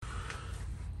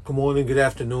Good morning, good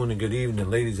afternoon, and good evening,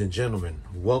 ladies and gentlemen.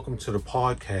 Welcome to the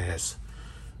podcast.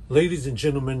 Ladies and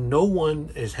gentlemen, no one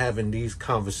is having these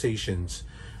conversations,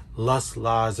 lust,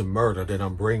 lies, and murder that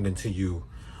I'm bringing to you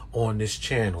on this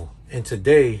channel. And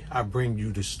today, I bring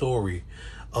you the story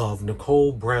of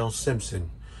Nicole Brown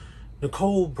Simpson.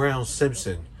 Nicole Brown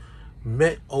Simpson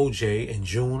met OJ in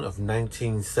June of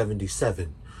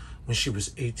 1977 when she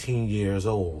was 18 years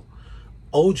old.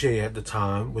 OJ at the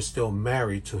time was still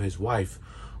married to his wife,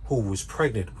 who was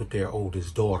pregnant with their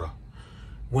oldest daughter.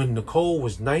 When Nicole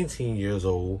was 19 years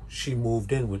old, she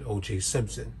moved in with OJ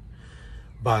Simpson.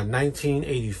 By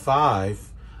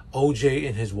 1985, OJ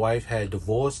and his wife had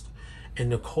divorced,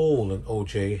 and Nicole and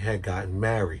OJ had gotten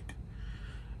married.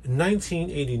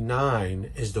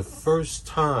 1989 is the first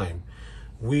time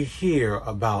we hear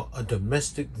about a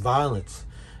domestic violence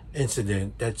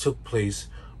incident that took place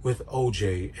with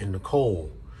OJ and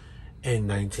Nicole. In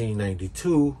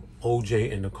 1992,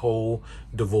 OJ and Nicole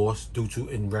divorced due to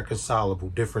irreconcilable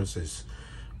differences,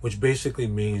 which basically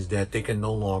means that they can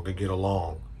no longer get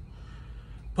along.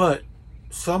 But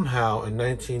somehow in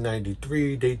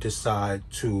 1993, they decide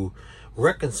to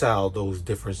reconcile those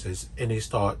differences and they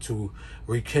start to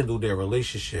rekindle their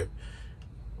relationship.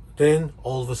 Then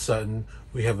all of a sudden,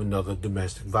 we have another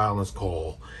domestic violence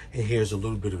call. And here's a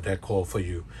little bit of that call for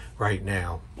you right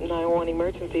now. 911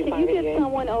 emergency. Can you get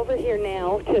someone over here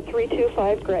now to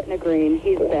 325 Gretna Green?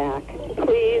 He's back.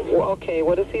 Please. Well, okay,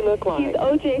 what does he look like? He's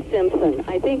O.J. Simpson.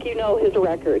 I think you know his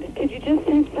record. Could you just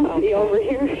send somebody over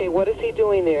here? Okay, what is he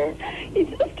doing there? He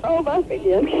just drove up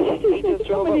again. He just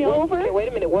drove up. Over? Okay, wait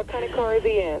a minute. What kind of car is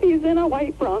he in? He's in a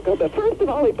white Bronco. But first of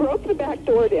all, he broke the back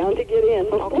door down to get in.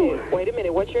 Okay, wait a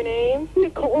minute. What's your name?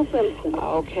 Nicole Simpson.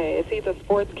 Okay, is he the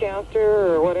sportscaster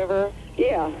or whatever?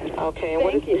 Yeah. Okay,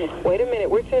 Thank you. Wait a minute.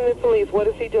 We're sending the police. What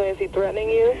is he doing? Is he threatening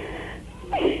you?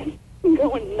 I'm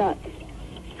going nuts.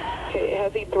 Okay,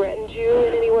 has he threatened you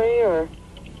in any way, or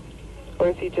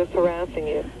is he just harassing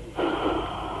you?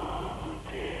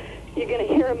 You're going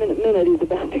to hear him in a minute. He's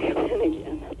about to come in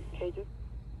again. Okay, just...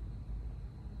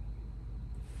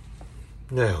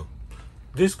 Now,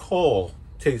 this call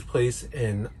takes place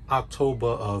in October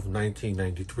of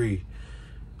 1993.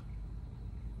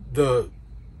 The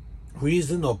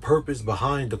reason or purpose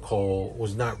behind the call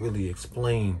was not really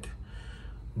explained,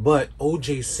 but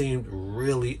OJ seemed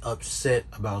really upset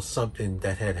about something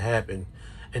that had happened,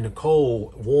 and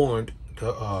Nicole warned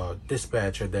the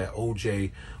dispatcher that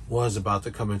OJ was about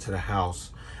to come into the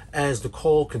house. As the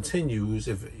call continues,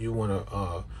 if you want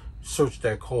to search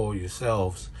that call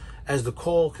yourselves, as the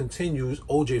call continues,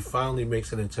 OJ finally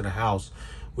makes it into the house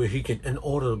where he can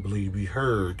inaudibly be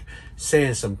heard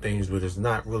saying some things, but it's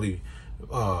not really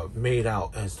made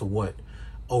out as to what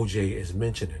OJ is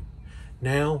mentioning.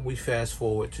 Now we fast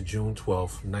forward to June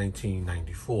 12th,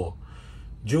 1994.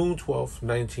 June 12th,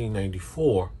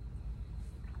 1994,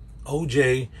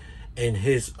 OJ and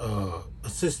his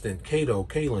assistant,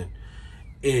 Kaylin,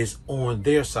 is on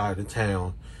their side of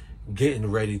town getting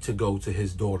ready to go to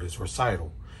his daughter's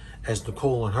recital, as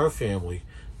Nicole and her family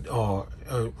are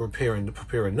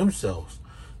preparing themselves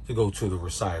to go to the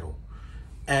recital.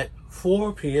 At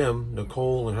 4 p.m.,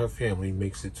 Nicole and her family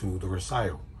makes it to the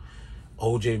recital.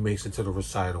 OJ makes it to the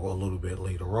recital a little bit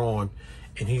later on,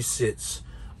 and he sits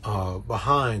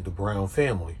behind the Brown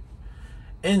family.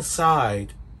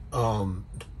 Inside,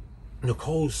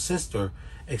 Nicole's sister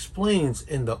explains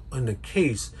in the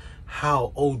case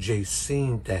how OJ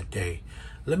seemed that day.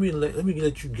 Let me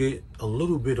let you get a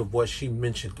little bit of what she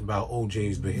mentioned about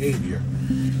OJ's behavior.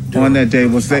 On that day,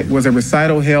 was a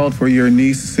recital held for your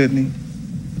niece, Sydney?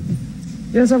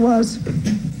 Yes, it was.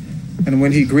 And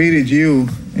when he greeted you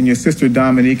and your sister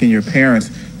Dominique and your parents,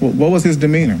 what was his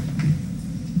demeanor?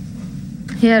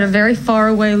 He had a very far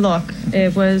away look.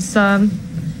 It was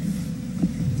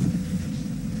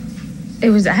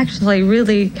actually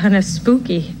really kind of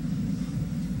spooky.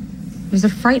 It was a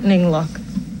frightening look.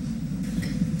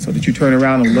 So did you turn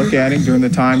around and look at him during the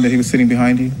time that he was sitting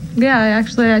behind you? Yeah,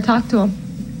 I talked to him.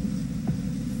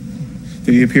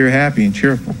 Did he appear happy and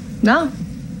cheerful? No,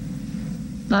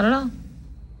 not at all.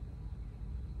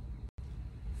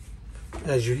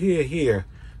 As you hear here,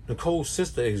 Nicole's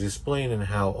sister is explaining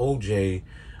how OJ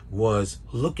was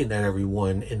looking at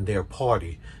everyone in their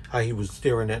party, how he was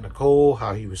staring at Nicole,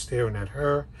 how he was staring at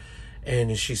her,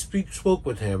 and as she spoke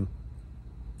with him,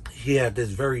 he had this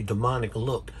very demonic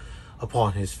look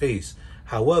upon his face.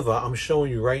 However, I'm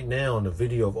showing you right now in the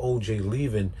video of OJ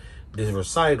leaving this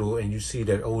recital, and you see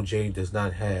that OJ does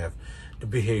not have the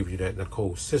behavior that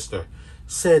Nicole's sister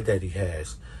said that he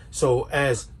has. So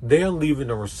as they're leaving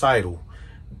the recital,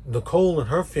 Nicole and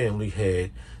her family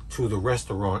head to the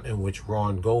restaurant in which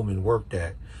Ron Goldman worked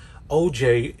at.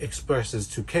 OJ expresses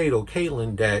to Kato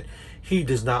Caitlin that he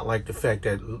does not like the fact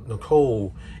that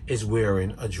Nicole is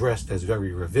wearing a dress that's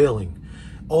very revealing.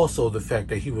 Also, the fact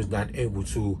that he was not able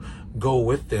to go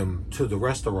with them to the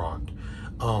restaurant.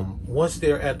 Once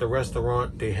they're at the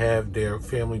restaurant, they have their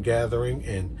family gathering,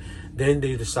 and then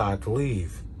they decide to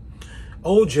leave.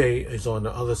 OJ is on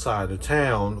the other side of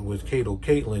town with Kato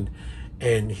Caitlin,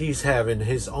 and he's having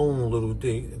his own little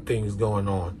things going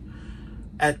on.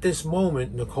 At this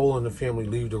moment, Nicole and the family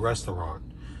leave the restaurant.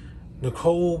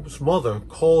 Nicole's mother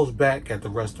calls back at the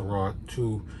restaurant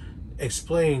to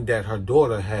explain that her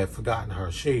daughter had forgotten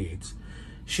her shades.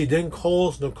 She then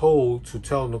calls Nicole to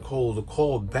tell Nicole to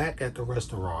call back at the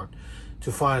restaurant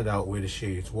to find out where the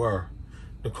shades were.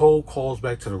 Nicole calls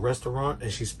back to the restaurant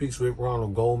and she speaks with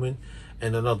Ronald Goldman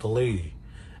and another lady.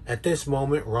 At this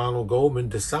moment, Ronald Goldman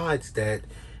decides that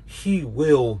he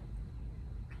will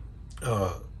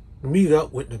meet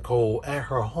up with Nicole at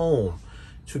her home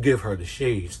to give her the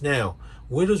shades. Now,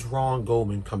 where does Ron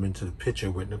Goldman come into the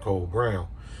picture with Nicole Brown?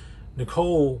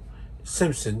 Nicole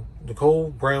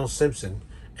Brown Simpson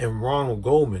and Ronald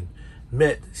Goldman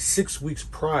met 6 weeks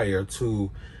prior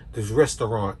to this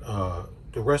restaurant,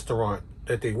 the restaurant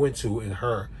that they went to, and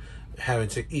her having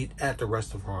to eat at the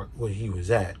restaurant where he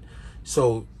was at.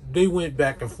 So they went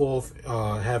back and forth,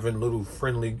 having little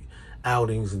friendly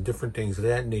outings and different things of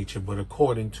that nature. But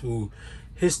according to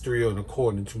history and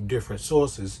according to different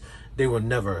sources, they were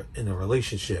never in a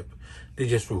relationship. They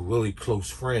just were really close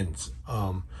friends.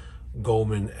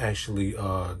 Goldman actually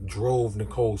drove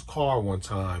Nicole's car one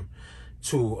time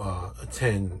to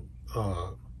attend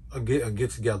a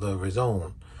get-together of his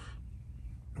own.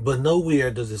 But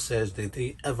nowhere does it say that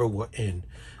they ever were in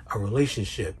a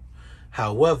relationship.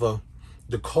 However,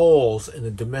 the calls and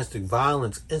the domestic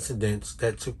violence incidents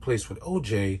that took place with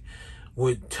OJ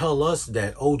would tell us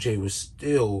that OJ was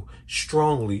still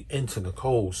strongly into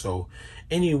Nicole. So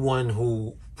anyone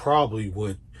who probably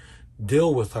would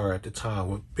deal with her at the time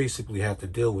would basically have to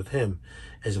deal with him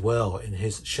as well in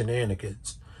his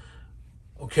shenanigans.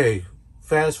 Okay,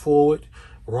 fast forward,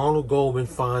 Ronald Goldman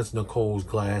finds Nicole's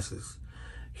glasses.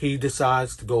 He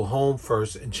decides to go home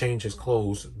first and change his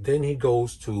clothes. Then he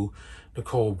goes to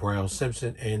Nicole Brown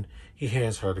Simpson and he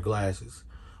hands her the glasses.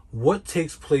 What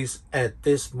takes place at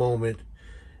this moment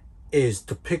is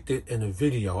depicted in a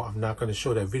video. I'm not going to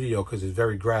show that video because it's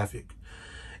very graphic.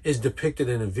 It's depicted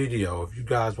in a video. If you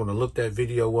guys want to look that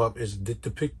video up, excuse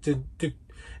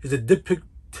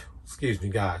me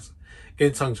guys,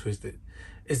 getting tongue twisted.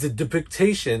 It's the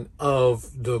depiction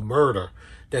of the murder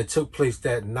that took place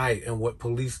that night and what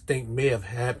police think may have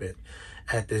happened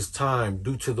at this time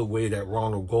due to the way that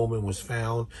Ronald Goldman was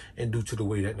found and due to the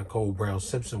way that Nicole Brown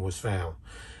Simpson was found.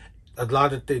 A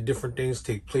lot of the different things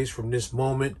take place from this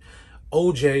moment.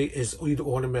 OJ is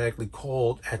automatically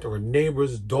called after a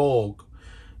neighbor's dog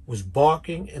was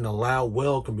barking and a loud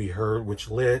wail can be heard,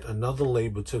 which led another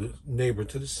neighbor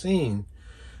to the scene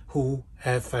who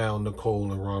had found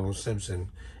Nicole and Ronald Simpson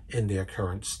in their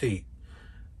current state.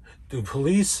 The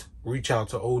police reach out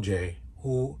to OJ,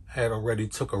 who had already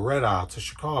took a red eye to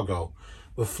Chicago,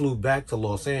 but flew back to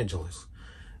Los Angeles.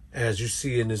 As you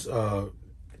see in this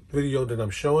video that I'm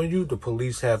showing you, the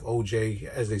police have OJ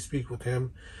as they speak with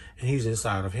him, and he's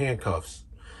inside of handcuffs.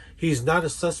 He's not a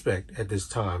suspect at this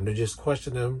time. They're just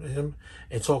questioning him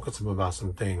and talking to him about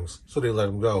some things, so they let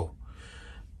him go.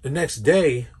 The next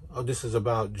day, this is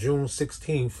about June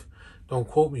 16th, don't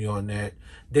quote me on that,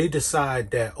 they decide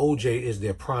that OJ is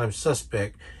their prime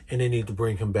suspect and they need to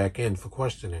bring him back in for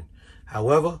questioning.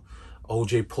 However,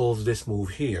 OJ pulls this move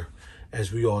here,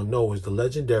 as we all know, is the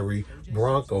legendary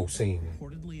Bronco scene.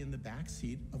 Reportedly in the back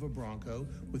seat of a Bronco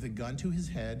with a gun to his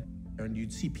head, and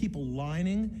you'd see people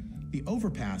lining the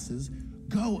overpasses,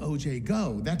 "Go, OJ,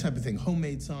 go," that type of thing,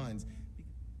 homemade signs.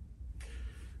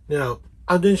 Now,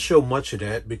 I didn't show much of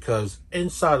that because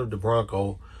inside of the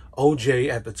Bronco, OJ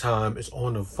at the time is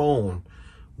on the phone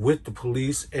with the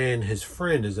police and his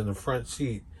friend is in the front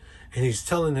seat, and he's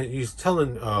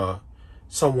telling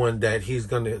someone that he's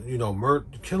gonna,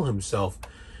 kill himself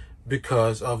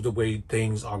because of the way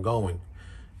things are going.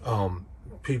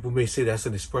 People may say that's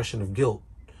an expression of guilt.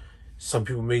 Some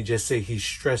people may just say he's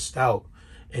stressed out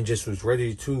and just was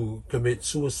ready to commit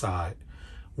suicide.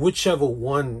 Whichever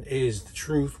one is the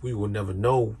truth, we will never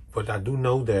know. But I do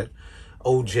know that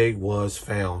OJ was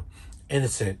found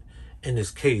innocent in this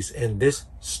case. And this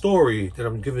story that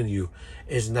I'm giving you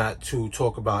is not to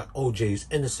talk about OJ's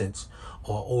innocence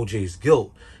or OJ's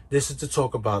guilt. This is to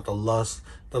talk about the lust,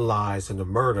 the lies, and the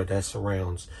murder that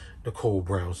surrounds Nicole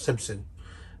Brown Simpson.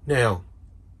 Now,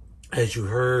 as you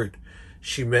heard,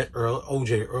 She met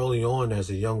OJ early on as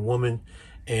a young woman,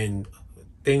 and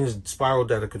things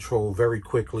spiraled out of control very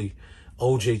quickly.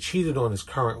 OJ cheated on his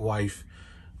current wife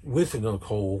with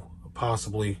Nicole,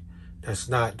 possibly.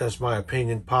 That's my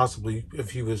opinion. Possibly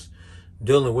if he was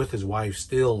dealing with his wife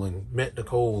still and met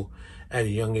Nicole at a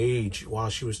young age while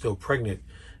she was still pregnant,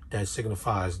 that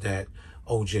signifies that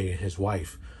OJ and his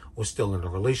wife was still in a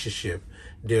relationship.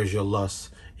 There's your lust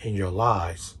and your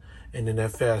lies. And then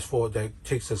that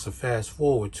takes us a fast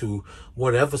forward to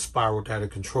whatever spiraled out of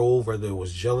control, whether it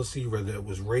was jealousy, whether it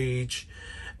was rage,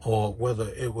 or whether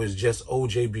it was just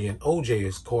OJ being OJ,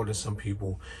 as according to some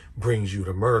people, brings you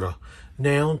to murder.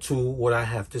 Now to what I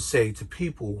have to say to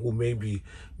people who may be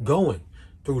going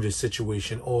through this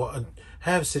situation or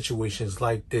have situations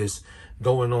like this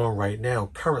going on right now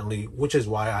currently, which is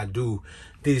why I do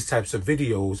these types of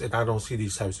videos, and I don't see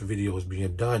these types of videos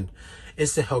being done.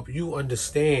 Is to help you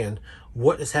understand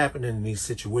what is happening in these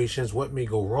situations, what may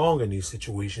go wrong in these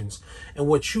situations, and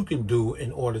what you can do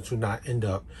in order to not end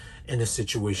up in a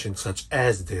situation such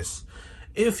as this.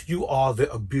 If you are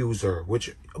the abuser,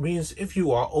 which means if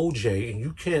you are OJ and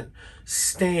you can't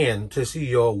stand to see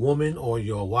your woman or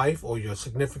your wife or your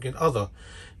significant other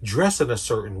dress in a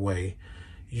certain way,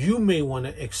 you may want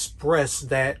to express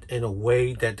that in a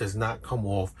way that does not come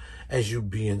off as you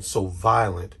being so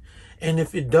violent. And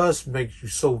if it does make you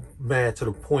so mad to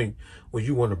the point where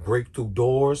you want to break through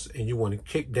doors and you want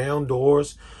to kick down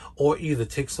doors or either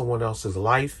take someone else's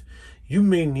life, you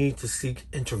may need to seek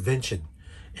intervention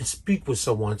and speak with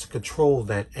someone to control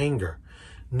that anger.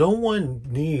 No one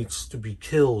needs to be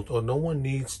killed or no one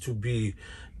needs to be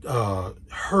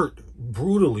hurt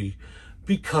brutally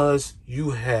because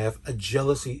you have a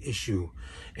jealousy issue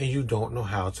and you don't know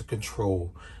how to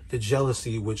control the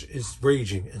jealousy which is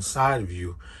raging inside of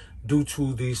you due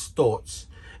to these thoughts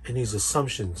and these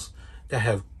assumptions that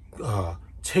have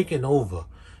taken over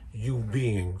you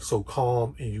being so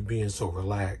calm and you being so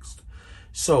relaxed.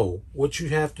 So what you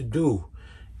have to do,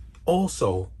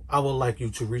 also, I would like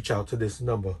you to reach out to this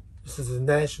number. This is the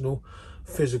National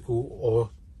Physical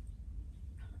or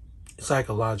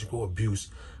Psychological Abuse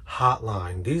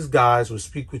Hotline. These guys will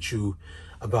speak with you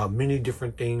about many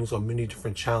different things or many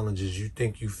different challenges you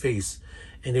think you face,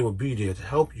 and they will be there to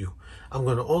help you. I'm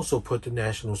going to also put the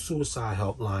National Suicide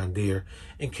Helpline there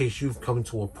in case you've come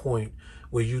to a point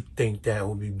where you think that it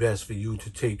would be best for you to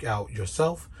take out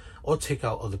yourself or take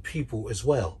out other people as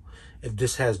well. If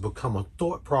this has become a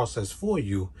thought process for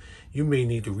you, you may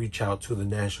need to reach out to the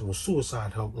National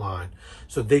Suicide Helpline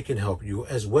so they can help you,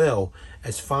 as well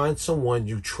as find someone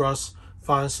you trust,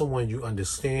 find someone you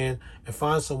understand, and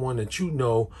find someone that you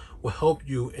know will help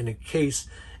you in a case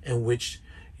in which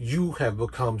you have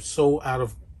become so out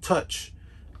of touch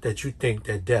that you think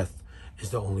that death is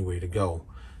the only way to go.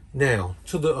 Now,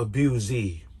 to the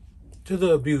abusee.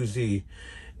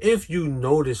 If you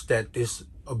notice that this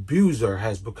abuser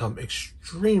has become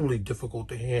extremely difficult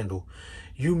to handle,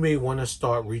 you may want to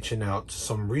start reaching out to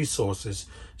some resources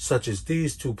such as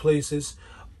these two places,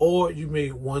 or you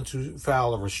may want to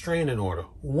file a restraining order.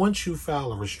 Once you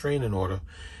file a restraining order,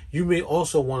 you may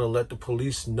also want to let the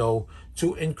police know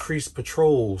to increase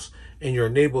patrols in your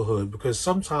neighborhood, because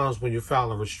sometimes when you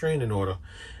file a restraining order,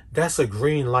 that's a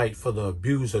green light for the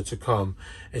abuser to come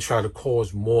and try to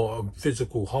cause more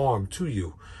physical harm to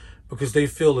you, because they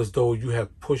feel as though you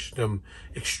have pushed them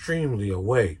extremely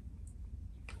away.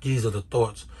 These are the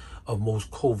thoughts of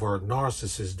most covert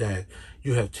narcissists, that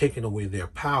you have taken away their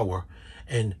power,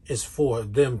 and it's for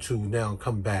them to now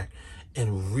come back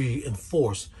and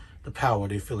reinforce the power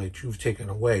they feel like you've taken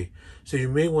away. So you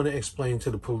may want to explain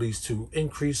to the police to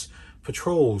increase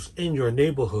patrols in your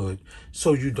neighborhood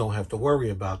so you don't have to worry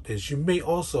about this. You may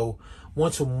also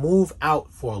want to move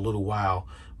out for a little while.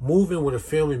 Move in with a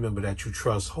family member that you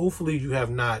trust. Hopefully you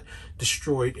have not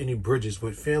destroyed any bridges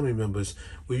with family members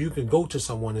where you can go to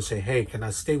someone and say, hey, can I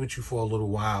stay with you for a little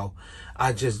while?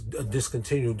 I just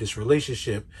discontinued this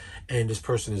relationship and this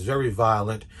person is very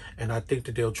violent and I think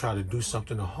that they'll try to do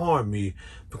something to harm me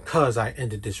because I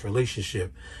ended this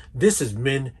relationship. This is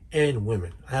men and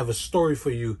women. I have a story for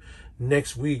you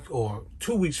next week or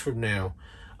 2 weeks from now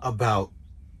about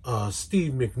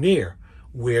Steve McNair,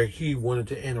 where he wanted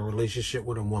to end a relationship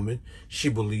with a woman. She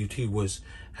believed he was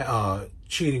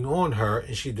cheating on her,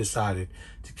 and she decided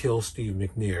to kill Steve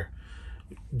McNair.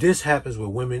 This happens with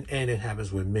women and it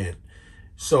happens with men.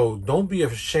 So don't be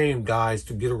ashamed, guys,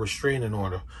 to get a restraining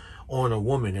order on a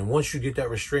woman. And once you get that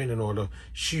restraining order,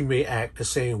 she may act the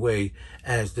same way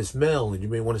as this male. And you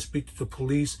may want to speak to the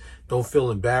police. Don't feel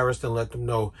embarrassed and let them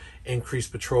know. Increase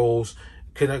patrols.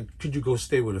 Could you go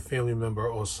stay with a family member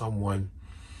or someone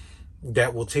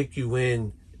that will take you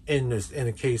in in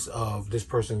the case of this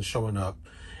person showing up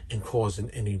and causing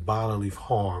any bodily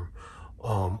harm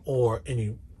or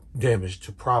any damage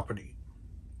to property.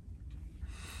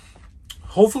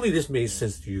 Hopefully this made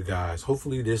sense to you guys.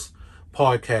 Hopefully this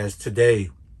podcast today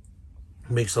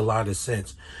makes a lot of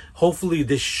sense. Hopefully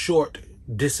this short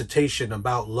dissertation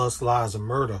about lust, lies, and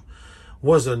murder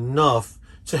was enough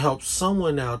to help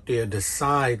someone out there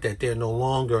decide that they're no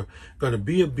longer going to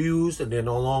be abused, and they're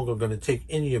no longer going to take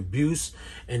any abuse,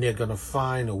 and they're going to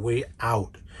find a way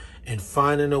out. And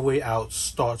finding a way out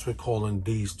starts with calling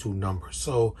these two numbers.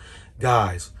 So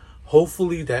guys,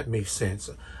 hopefully that makes sense.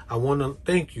 I want to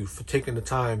thank you for taking the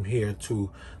time here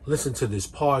to listen to this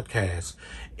podcast.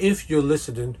 If you're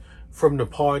listening from the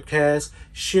podcast,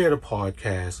 share the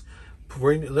podcast.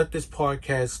 Let this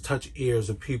podcast touch ears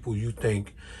of people you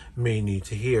think may need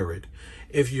to hear it.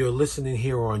 If you're listening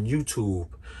here on YouTube,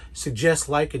 suggest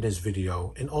liking this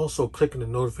video and also clicking the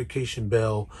notification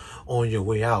bell on your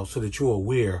way out so that you're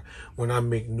aware when I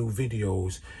make new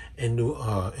videos and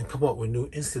come up with new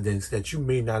incidents that you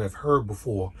may not have heard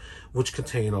before, which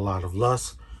contain a lot of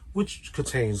lust, which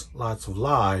contains lots of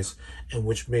lies, and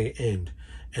which may end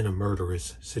in a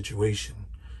murderous situation.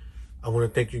 I want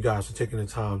to thank you guys for taking the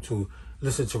time to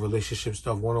listen to Relationship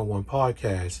Stuff 101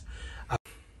 podcast.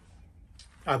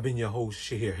 I've been your host,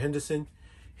 Shahir Henderson,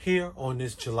 here on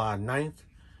this July 9th,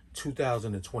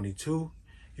 2022.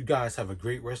 You guys have a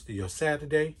great rest of your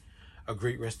Saturday, a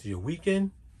great rest of your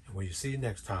weekend, and we'll see you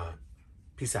next time.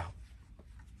 Peace out.